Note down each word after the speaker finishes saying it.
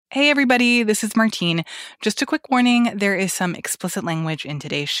Hey everybody, this is Martine. Just a quick warning, there is some explicit language in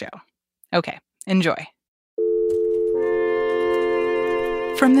today's show. Okay, enjoy.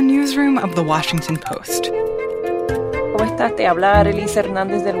 From the newsroom of The Washington Post. ¿Cómo estás? Te habla Elisa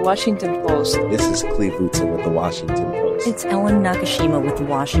Hernández del Washington Post. This is Cleve Wootson with The Washington Post. It's Ellen Nakashima with The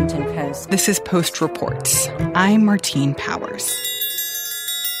Washington Post. This is Post Reports. I'm Martine Powers.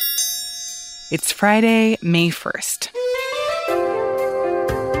 It's Friday, May 1st.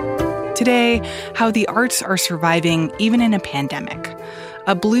 Today, how the arts are surviving even in a pandemic,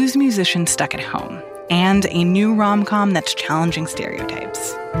 a blues musician stuck at home, and a new rom-com that's challenging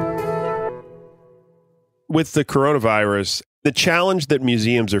stereotypes. With the coronavirus, the challenge that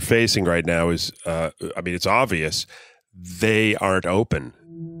museums are facing right now is, it's obvious, they aren't open.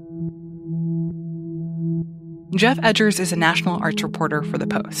 Jeff Edgers is a national arts reporter for The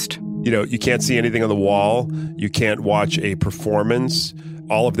Post. You can't see anything on the wall. You can't watch a performance.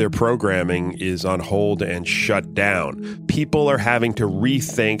 All of their programming is on hold and shut down. People are having to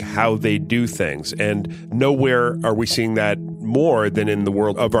rethink how they do things. And nowhere are we seeing that more than in the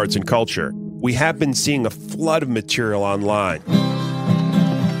world of arts and culture. We have been seeing a flood of material online.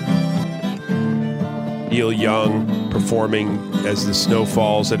 Neil Young performing as the snow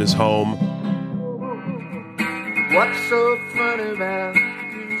falls at his home. What's so funny about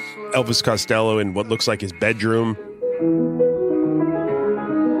Elvis Costello in what looks like his bedroom.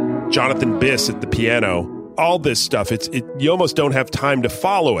 Jonathan Biss at the piano. All this stuff, you almost don't have time to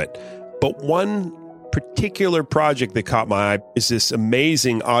follow it. But one particular project that caught my eye is this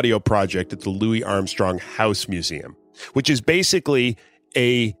amazing audio project at the Louis Armstrong House Museum, which is basically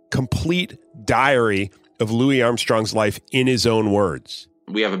a complete diary of Louis Armstrong's life in his own words.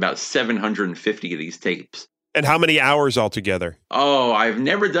 We have about 750 of these tapes. And how many hours altogether? Oh, I've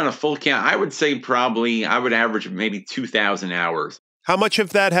never done a full count. I would say I would average maybe 2,000 hours. How much of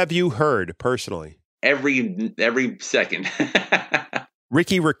that have you heard personally? Every second.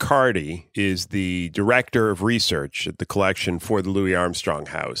 Ricky Riccardi is the director of research at the collection for the Louis Armstrong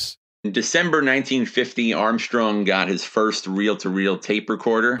House. In December 1950, Armstrong got his first reel-to-reel tape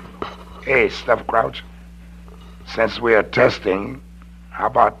recorder. Hey, Stuff Crouch, since we are testing, how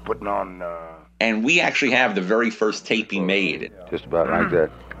about putting on... And we actually have the very first tape he made. Just about like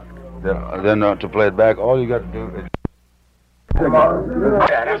that. Then to play it back, all you got to do is...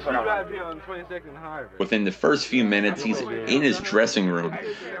 Within the first few minutes, he's in his dressing room,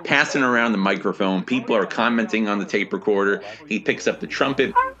 passing around the microphone. People are commenting on the tape recorder. He picks up the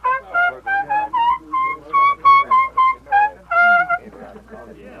trumpet.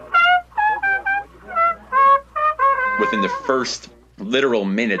 Within the first literal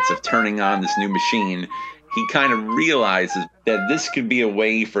minutes of turning on this new machine, he kind of realizes that this could be a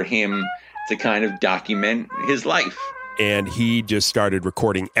way for him to kind of document his life. And he just started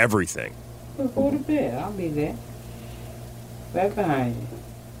recording everything. Go to bed. I'll be there. Right behind you.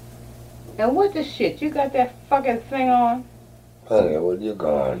 And what the shit? You got that fucking thing on? Honey, when you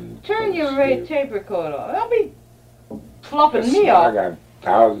gone? Turn your red tape recorder off. Don't be fluffing me off. I got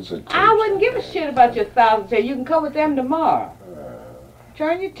thousands of tapes. I wouldn't give a shit about your thousands tapes. You can come with them tomorrow.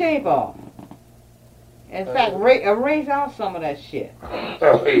 Turn your tape off. In fact, erase out some of that shit.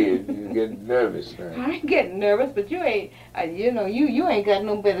 Oh, you're getting nervous now. I ain't getting nervous, but you ain't, you ain't got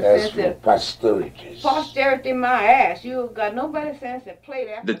no better That's sense for than... Posterity my ass. You got no better sense than play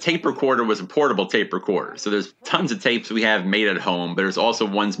that. The tape recorder was a portable tape recorder. So there's tons of tapes we have made at home, but there's also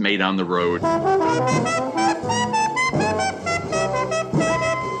ones made on the road.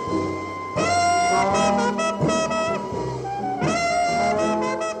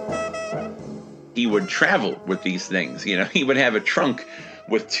 He would travel with these things. He would have a trunk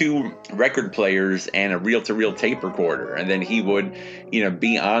with 2 record players and a reel-to-reel tape recorder. And then he would,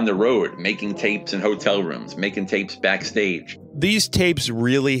 be on the road making tapes in hotel rooms, making tapes backstage. These tapes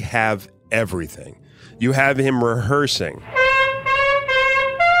really have everything. You have him rehearsing.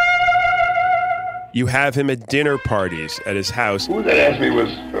 You have him at dinner parties at his house. Who that asked me was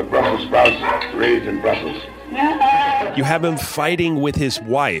Brussels sprouts raised in Brussels. You have him fighting with his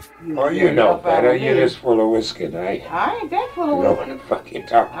wife. Oh, you know better. You're just full of whiskey, right? I ain't that full of You know whiskey. what the fuck you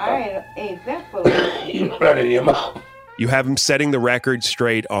talking about. I ain't that full of whiskey. You blood in your mouth. You have him setting the record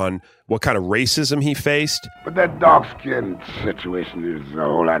straight on what kind of racism he faced. But that dark-skinned situation is a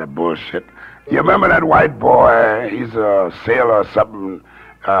whole lot of bullshit. You remember that white boy? He's a sailor or something,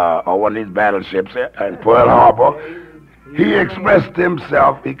 on one of these battleships in Pearl Harbor. He expressed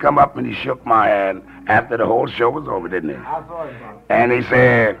himself. He come up and he shook my hand after the whole show was over, didn't he? And he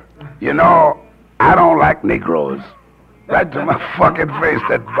said, I don't like Negroes. Right to my fucking face,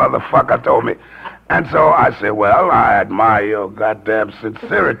 that motherfucker told me. And so I said, well, I admire your goddamn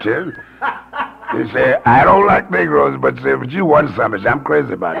sincerity. He said, I don't like Negroes, but said, but you won something. I'm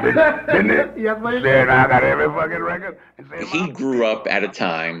crazy about it. Didn't it? Yes, but he said, I got every fucking record. He grew up at a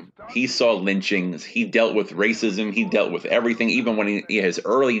time, he saw lynchings, he dealt with racism, he dealt with everything, even when his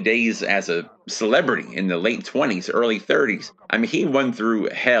early days as a celebrity in the late 20s, early 30s. I mean, he went through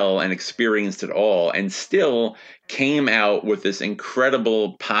hell and experienced it all and still came out with this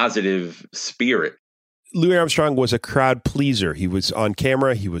incredible positive spirit. Louis Armstrong was a crowd pleaser. He was on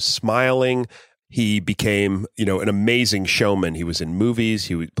camera. He was smiling. He became, an amazing showman. He was in movies.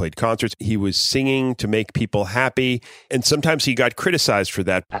 He played concerts. He was singing to make people happy. And sometimes he got criticized for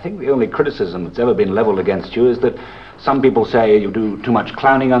that. I think the only criticism that's ever been leveled against you is that some people say you do too much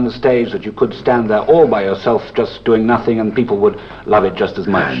clowning on the stage, that you could stand there all by yourself just doing nothing and people would love it just as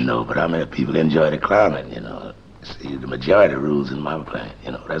much. I know, but I mean, people enjoy the clowning, See, the majority rules in my plan,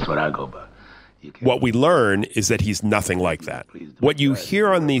 that's what I go by. What we learn is that he's nothing like that. What you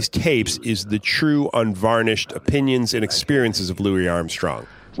hear on these tapes is the true, unvarnished opinions and experiences of Louis Armstrong.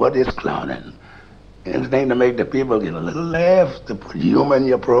 What is clowning? Anything to make the people get a little laugh, to put humor in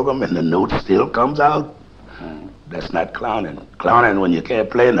your program and the note still comes out. That's not clowning. Clowning when you can't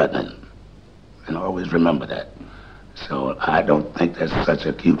play nothing. And always remember that. So I don't think that's such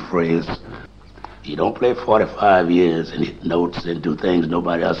a cute phrase. You don't play 45 years and hit notes and do things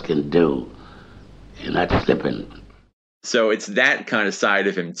nobody else can do. You're not slipping. So it's that kind of side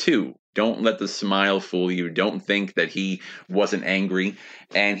of him, too. Don't let the smile fool you. Don't think that he wasn't angry.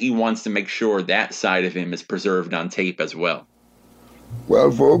 And he wants to make sure that side of him is preserved on tape as well.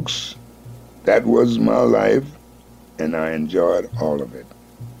 Well, folks, that was my life, and I enjoyed all of it.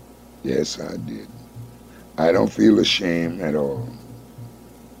 Yes, I did. I don't feel ashamed at all.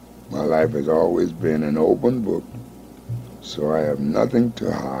 My life has always been an open book, so I have nothing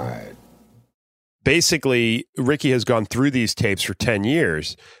to hide. Basically, Ricky has gone through these tapes for 10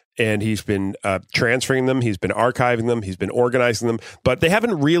 years, and he's been transferring them, he's been archiving them, he's been organizing them, but they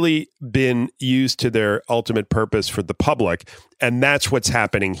haven't really been used to their ultimate purpose for the public, and that's what's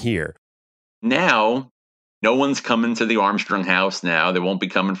happening here. Now, no one's coming to the Armstrong house now. They won't be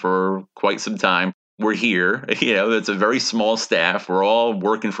coming for quite some time. We're here, it's a very small staff. We're all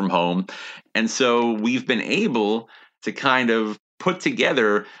working from home. And so we've been able to kind of put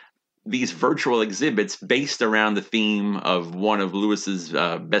together these virtual exhibits based around the theme of one of Louis's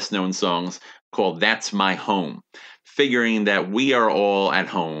best-known songs called That's My Home, figuring that we are all at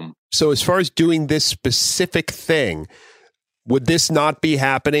home. So as far as doing this specific thing, would this not be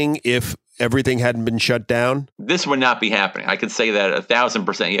happening if everything hadn't been shut down? This would not be happening. I could say that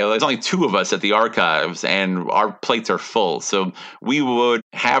 1,000%. There's only 2 of us at the archives, and our plates are full. So we would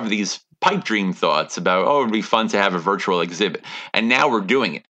have these pipe dream thoughts about, it would be fun to have a virtual exhibit. And now we're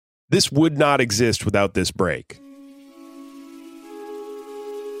doing it. This would not exist without this break.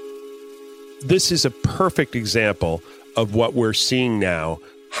 This is a perfect example of what we're seeing now,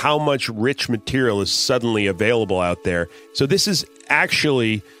 how much rich material is suddenly available out there. So this is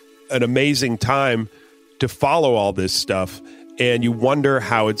actually an amazing time to follow all this stuff, and you wonder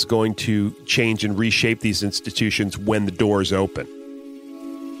how it's going to change and reshape these institutions when the doors open.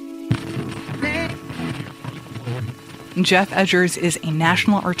 Jeff Edgers is a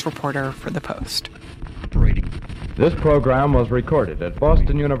national arts reporter for The Post. This program was recorded at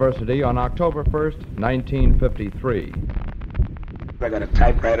Boston University on October 1st, 1953. I got a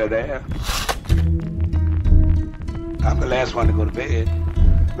typewriter there. I'm the last one to go to bed.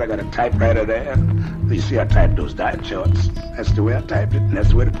 I got a typewriter there. You see I typed those diet charts. That's the way I typed it, and that's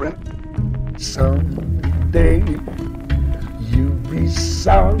the way to print it. Someday you'll be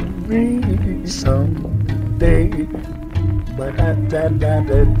sorry. Someday. But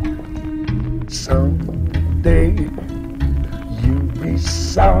someday you'll be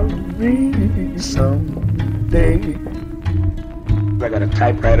sorry. Someday. I got a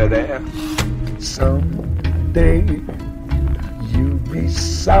typewriter there. Someday you'll be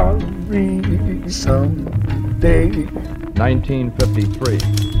sorry. Someday. 1953.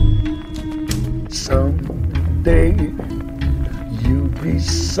 Someday you'll be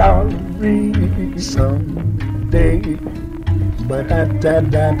sorry. Someday. But I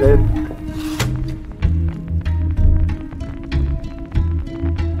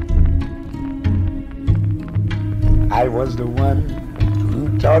was the one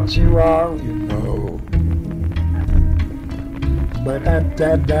who taught you all you know. But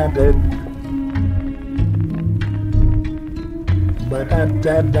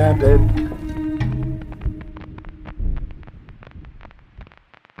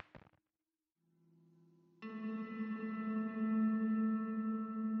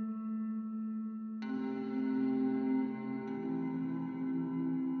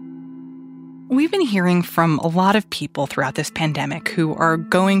We've been hearing from a lot of people throughout this pandemic who are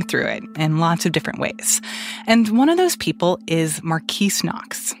going through it in lots of different ways. And one of those people is Marquise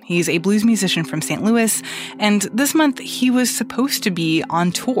Knox. He's a blues musician from St. Louis, and this month he was supposed to be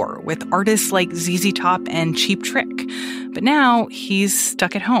on tour with artists like ZZ Top and Cheap Trick. But now he's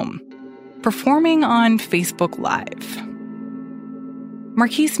stuck at home, performing on Facebook Live.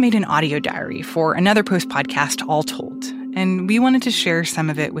 Marquise made an audio diary for Another Post podcast, All Told, and we wanted to share some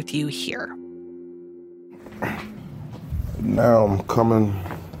of it with you here. Now I'm coming,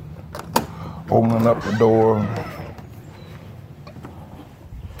 opening up the door,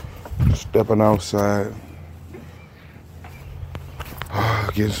 stepping outside,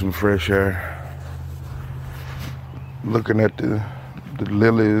 getting some fresh air, looking at the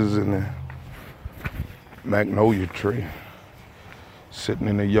lilies and the magnolia tree, sitting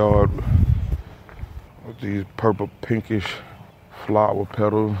in the yard with these purple pinkish flower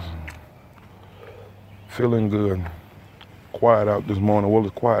petals. Feeling good. Quiet out this morning. Well,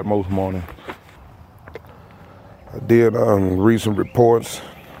 it's quiet most mornings. I did read some reports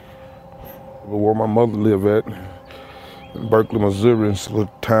of where my mother lived at, in Berkeley, Missouri, in this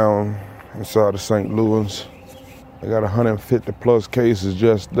little town inside of St. Louis. They got 150 plus cases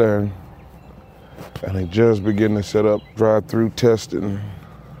just there, and they just beginning to set up drive-through testing,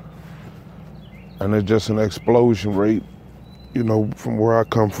 and it's just an explosion rate. You know, from where I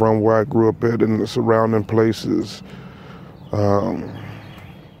come from, where I grew up at, and the surrounding places. I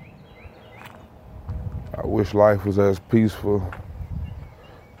wish life was as peaceful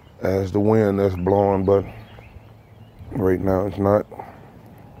as the wind that's blowing, but right now it's not.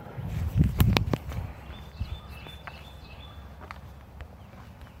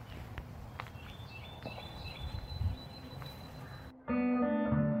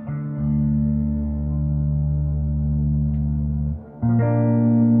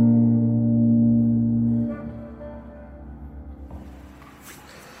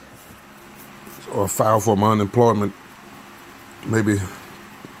 I filed for my unemployment maybe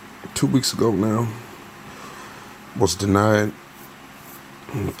 2 weeks ago now. Was denied.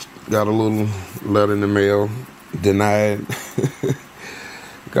 Got a little letter in the mail. Denied.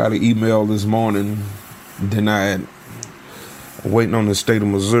 Got an email this morning. Denied. I'm waiting on the state of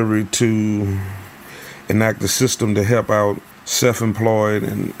Missouri to enact a system to help out self-employed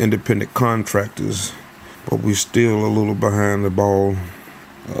and independent contractors. But we're still a little behind the ball.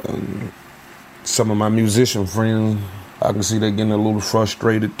 Some of my musician friends, I can see they're getting a little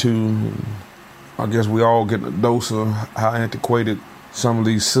frustrated too. I guess we all getting a dose of how antiquated some of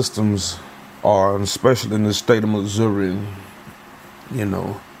these systems are, especially in the state of Missouri. You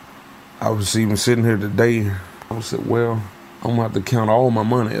know, I was even sitting here today, I said, well, I'm gonna have to count all my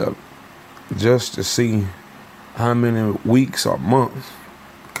money up just to see how many weeks or months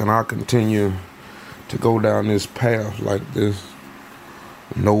can I continue to go down this path like this.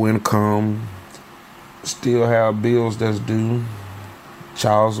 No income, still have bills that's due,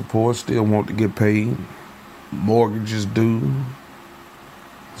 child support still want to get paid, mortgages due.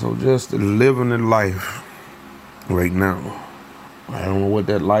 So just living in life right now. I don't know what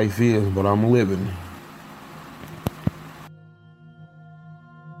that life is, but I'm living.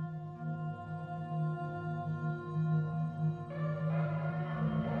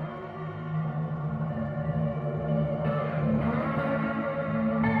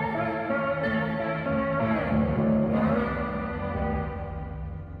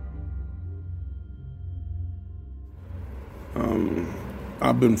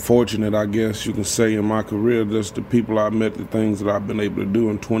 I've been fortunate, I guess you can say, in my career. Just the people I met, the things that I've been able to do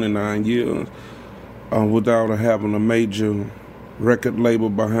in 29 years without having a major record label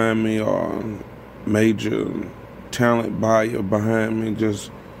behind me or major talent buyer behind me,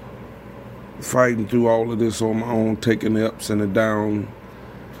 just fighting through all of this on my own, taking the ups and the downs.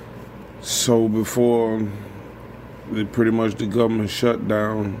 So before pretty much the government shut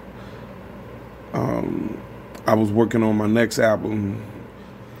down, I was working on my next album,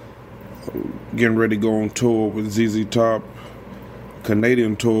 getting ready to go on tour with ZZ Top,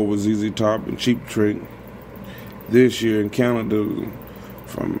 Canadian tour with ZZ Top and Cheap Trick this year in Canada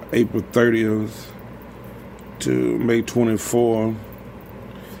from April 30th to May 24th.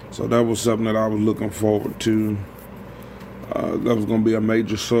 So that was something that I was looking forward to. That was going to be a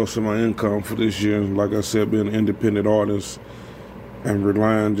major source of my income for this year. Like I said, being an independent artist and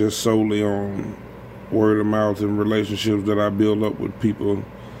relying just solely on word of mouth and relationships that I build up with people.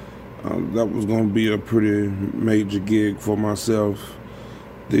 That was going to be a pretty major gig for myself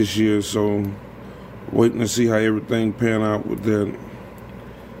this year. So waiting to see how everything pan out with that.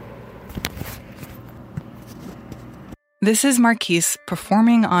 This is Marquise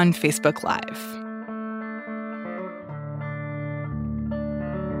performing on Facebook Live.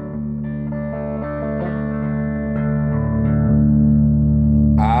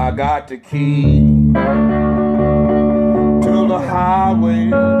 I got the key to the highway.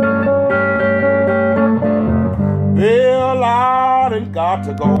 Bill out and got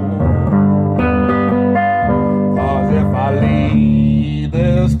to go. 'Cause if I leave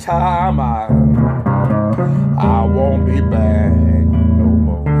this time, I won't be back no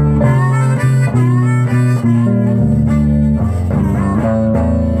more.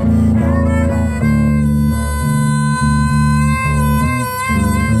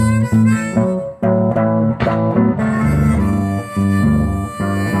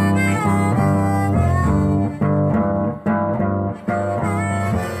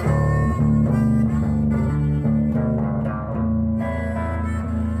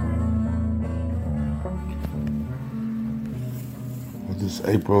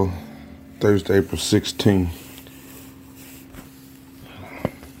 Thursday, April 16th,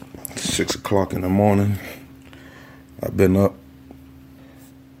 6 o'clock in the morning. I've been up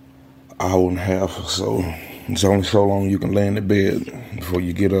an hour and a half or so. It's only so long you can lay in the bed before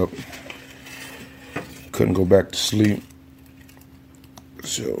you get up. Couldn't go back to sleep.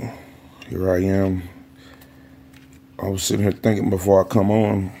 So here I am. I was sitting here thinking before I come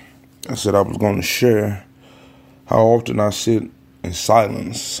on, I said I was going to share how often I sit in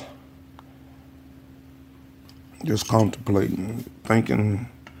silence, just contemplating, thinking,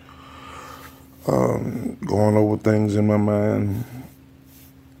 going over things in my mind.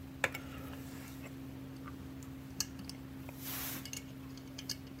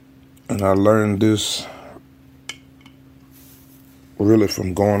 And I learned this really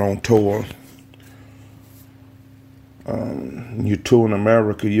from going on tour. You tour in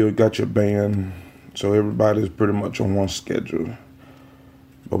America, you got your band, so everybody's pretty much on one schedule.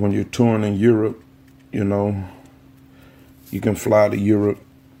 But when you're touring in Europe, you know, you can fly to Europe,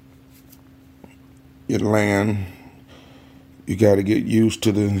 you land, you got to get used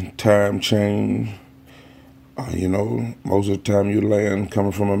to the time change. You know, most of the time you land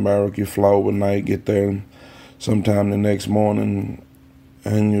coming from America, you fly overnight, get there sometime the next morning,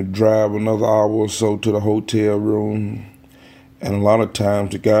 and you drive another hour or so to the hotel room. And a lot of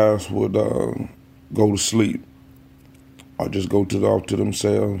times the guys would go to sleep or just go off to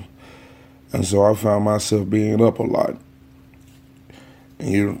themselves. And so I found myself being up a lot.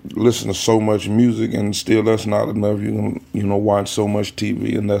 And you listen to so much music and still that's not enough. You can, watch so much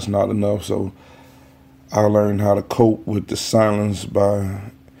TV and that's not enough. So I learned how to cope with the silence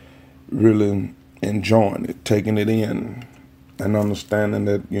by really enjoying it, taking it in, and understanding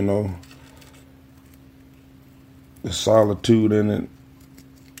that, the solitude in it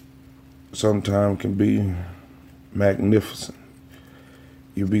sometimes can be magnificent.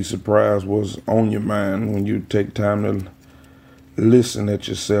 You'd be surprised what's on your mind when you take time to listen at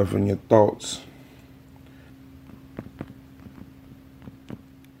yourself and your thoughts.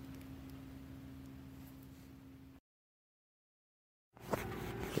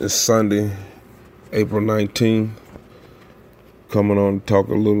 It's Sunday, April 19th, coming on to talk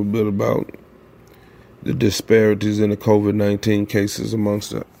a little bit about the disparities in the COVID-19 cases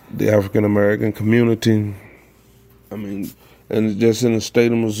amongst the African American community. And just in the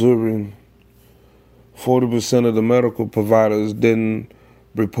state of Missouri, 40% of the medical providers didn't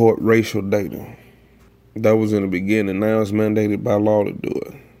report racial data. That was in the beginning. Now it's mandated by law to do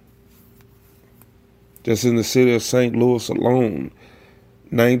it. Just in the city of St. Louis alone,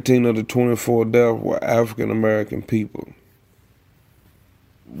 19 of the 24 deaths were African American people.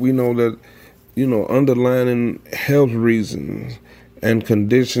 We know that, underlying health reasons and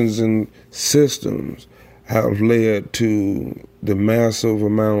conditions and systems have led to the massive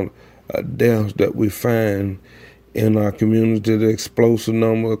amount of deaths that we find in our community, the explosive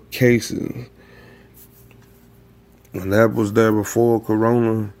number of cases. And that was there before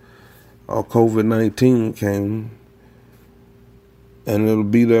Corona or COVID-19 came. And it'll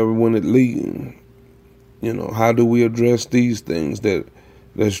be there when it leaves. How do we address these things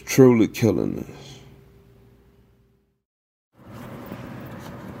that's truly killing us?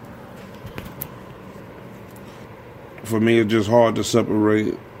 For me, it's just hard to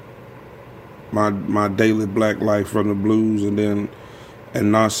separate my daily black life from the blues and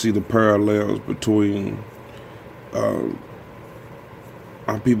not see the parallels between our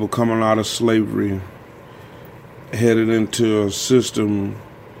people coming out of slavery, headed into a system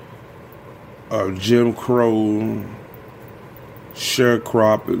of Jim Crow,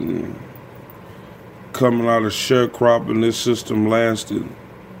 sharecropping. Coming out of sharecropping, this system lasted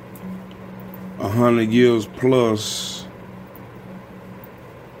 100 years plus,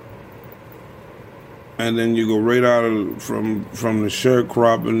 and then you go right out from the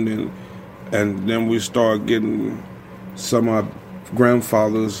sharecropping, and then we start getting some of our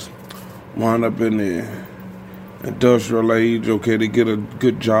grandfathers wind up in the industrial age. Okay, they get a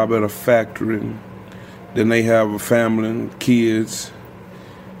good job at a factory, then they have a family and kids,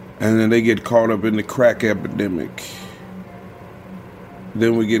 and then they get caught up in the crack epidemic.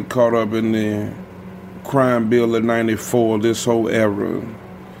 Then we get caught up in the crime bill of 94, this whole era,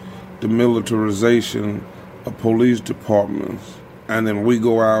 the militarization of police departments. And then we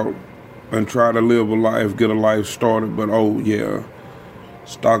go out and try to live a life, get a life started, but oh yeah,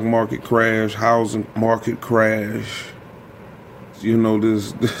 stock market crash, housing market crash, you know,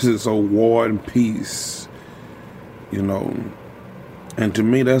 this is a war and peace, you know. And to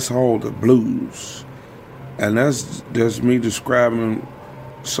me, that's all the blues. And that's me describing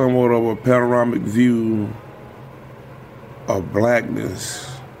somewhat of a panoramic view of blackness,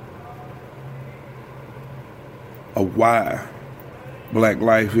 of why black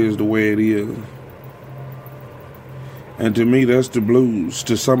life is the way it is. And to me, that's the blues.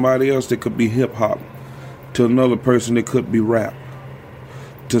 To somebody else, it could be hip-hop. To another person, it could be rap.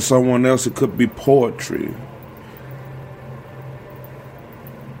 To someone else, it could be poetry.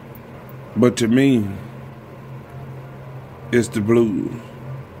 But to me, it's the blues.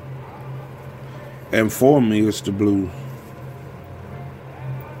 And for me, it's the blues.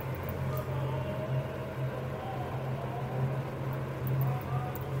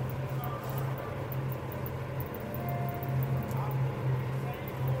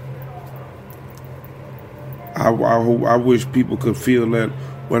 I wish people could feel that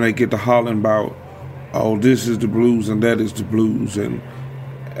when they get to hollering about, oh, this is the blues and that is the blues, and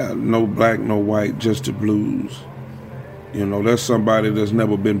no black, no white, just the blues. You know, that's somebody that's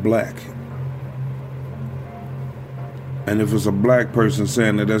never been black. And if it's a black person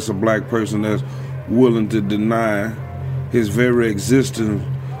saying that, that's a black person that's willing to deny his very existence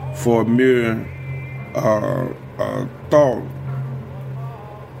for a mere thought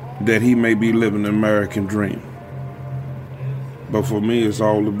that he may be living an American dream. But for me, it's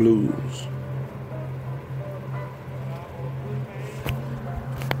all the blues.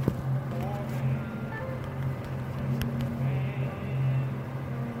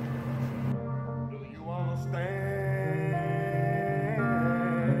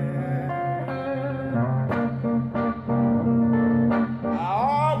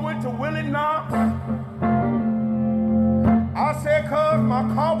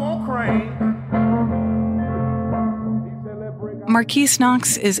 Marquise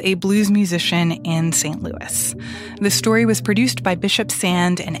Knox is a blues musician in St. Louis. The story was produced by Bishop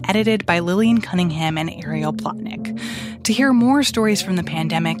Sand and edited by Lillian Cunningham and Ariel Plotnick. To hear more stories from the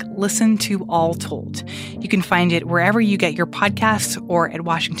pandemic, listen to All Told. You can find it wherever you get your podcasts or at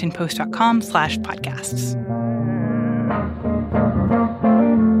washingtonpost.com/podcasts.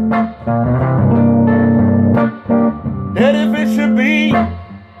 That if it should be,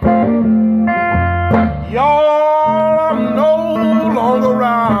 y'all, I'm no longer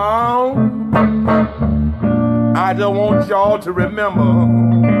around. I don't want y'all to remember,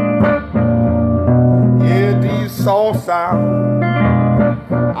 yeah, these soft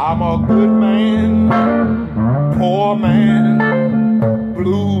sounds. I'm a good man, poor man,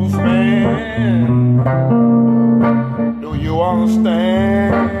 blues man. Do you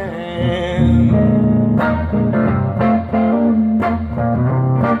understand?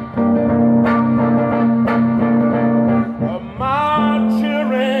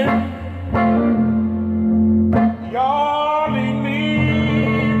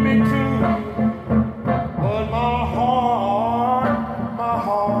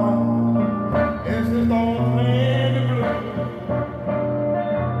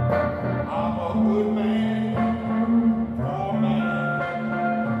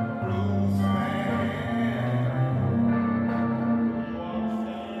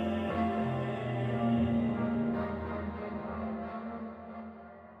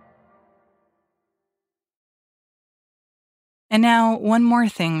 And now, one more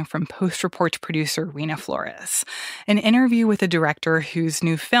thing from Post-Report producer Rena Flores, an interview with a director whose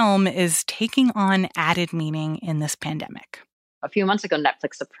new film is taking on added meaning in this pandemic. A few months ago,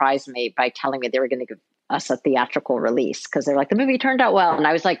 Netflix surprised me by telling me they were going to give us a theatrical release because they're like, the movie turned out well. And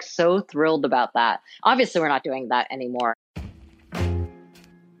I was like so thrilled about that. Obviously, we're not doing that anymore.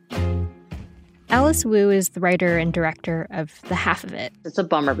 Alice Wu is the writer and director of The Half of It. It's a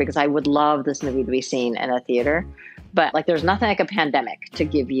bummer because I would love this movie to be seen in a theater. But like, there's nothing like a pandemic to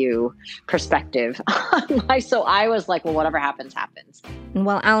give you perspective. So I was like, well, whatever happens, happens. And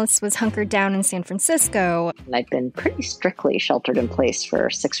while Alice was hunkered down in San Francisco, and I've been pretty strictly sheltered in place for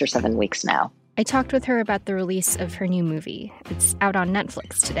 6 or 7 weeks now. I talked with her about the release of her new movie. It's out on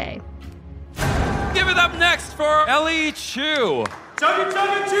Netflix today. Give it up next for Ellie Chu. Chugga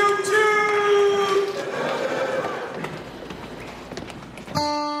chugga choo choo!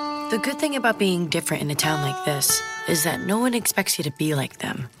 The good thing about being different in a town like this is that no one expects you to be like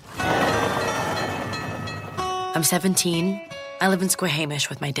them. I'm 17. I live in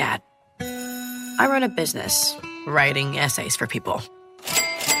Squamish with my dad. I run a business, writing essays for people.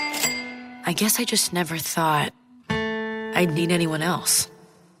 I guess I just never thought I'd need anyone else.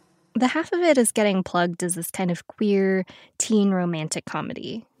 The half of it is getting plugged as this kind of queer teen romantic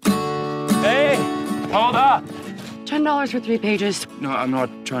comedy. Hey, hold up. $10 for 3 pages. No, I'm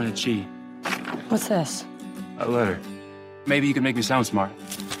not trying to cheat. What's this? A letter. Maybe you can make me sound smart.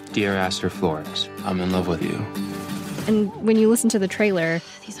 Dear Aster Flores, I'm in love with you. And when you listen to the trailer...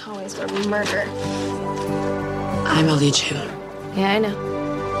 These hallways where we murder. I'm Ellie Chu. Yeah, I know.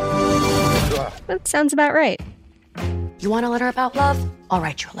 That sounds about right. You want a letter about love? I'll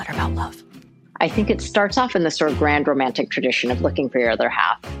write you a letter about love. I think it starts off in this sort of grand romantic tradition of looking for your other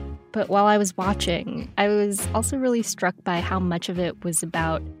half. But while I was watching, I was also really struck by how much of it was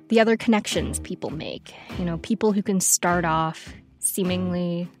about the other connections people make. You know, people who can start off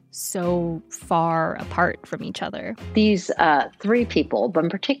seemingly so far apart from each other. These 3 people, but in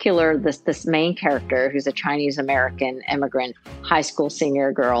particular this main character, who's a Chinese-American immigrant high school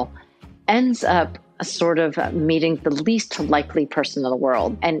senior girl, ends up sort of meeting the least likely person in the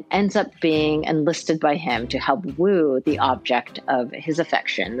world and ends up being enlisted by him to help woo the object of his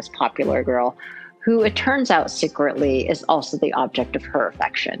affection, this popular girl, who it turns out secretly is also the object of her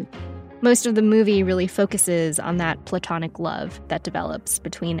affection. Most of the movie really focuses on that platonic love that develops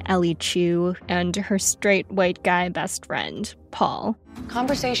between Ellie Chu and her straight white guy best friend, Paul.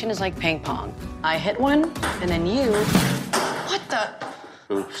 Conversation is like ping pong. I hit one, and then you... What the...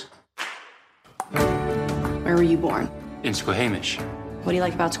 Oops. Where were you born? In Squamish. What do you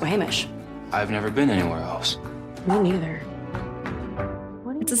like about Squamish? I've never been anywhere else. Me neither.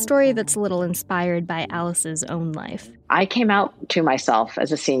 It's a story that's a little inspired by Alice's own life. I came out to myself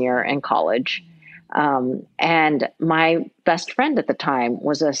as a senior in college, and my best friend at the time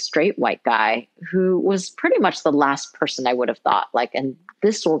was a straight white guy who was pretty much the last person I would have thought, like, and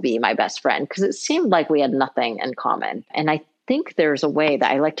this will be my best friend, because it seemed like we had nothing in common. And I think there's a way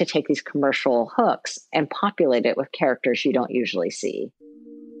that I like to take these commercial hooks and populate it with characters you don't usually see.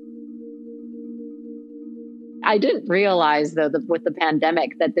 I didn't realize, though, that with the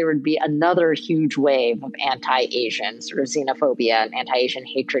pandemic, that there would be another huge wave of anti-Asian sort of xenophobia and anti-Asian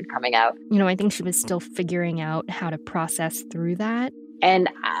hatred coming out. You know, I think she was still figuring out how to process through that. And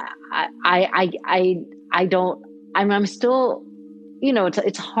I'm still, you know,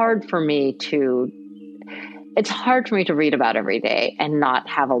 it's hard for me to read about every day and not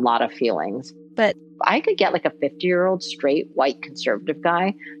have a lot of feelings. But I could get like a 50-year-old straight white conservative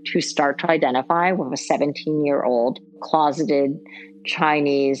guy to start to identify with a 17-year-old closeted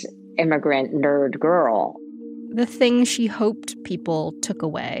Chinese immigrant nerd girl. The thing she hoped people took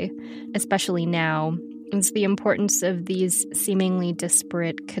away, especially now, is the importance of these seemingly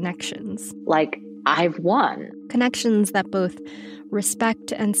disparate connections. Like, I've won. Connections that both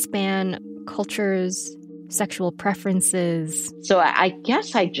respect and span cultures, sexual preferences. So I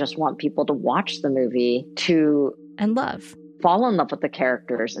guess I just want people to watch the movie and love. Fall in love with the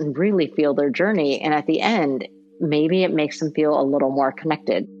characters and really feel their journey. And at the end, maybe it makes them feel a little more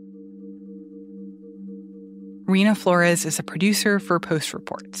connected. Rena Flores is a producer for Post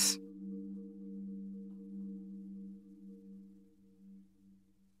Reports.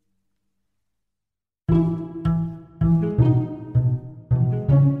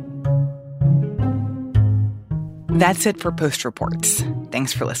 That's it for Post Reports.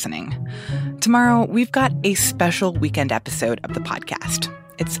 Thanks for listening. Tomorrow, we've got a special weekend episode of the podcast.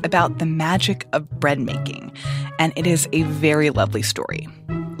 It's about the magic of bread making, and it is a very lovely story.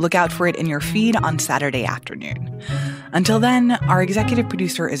 Look out for it in your feed on Saturday afternoon. Until then, our executive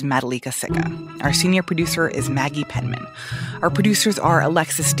producer is Madalika Sika. Our senior producer is Maggie Penman. Our producers are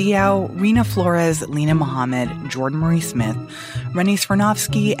Alexis Diao, Rena Flores, Lena Mohammed, Jordan Marie Smith, Rennie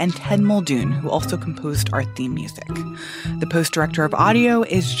Svirnovsky, and Ted Muldoon, who also composed our theme music. The post director of audio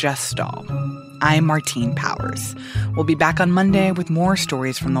is Jess Stahl. I'm Martine Powers. We'll be back on Monday with more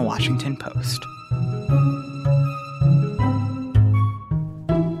stories from the Washington Post.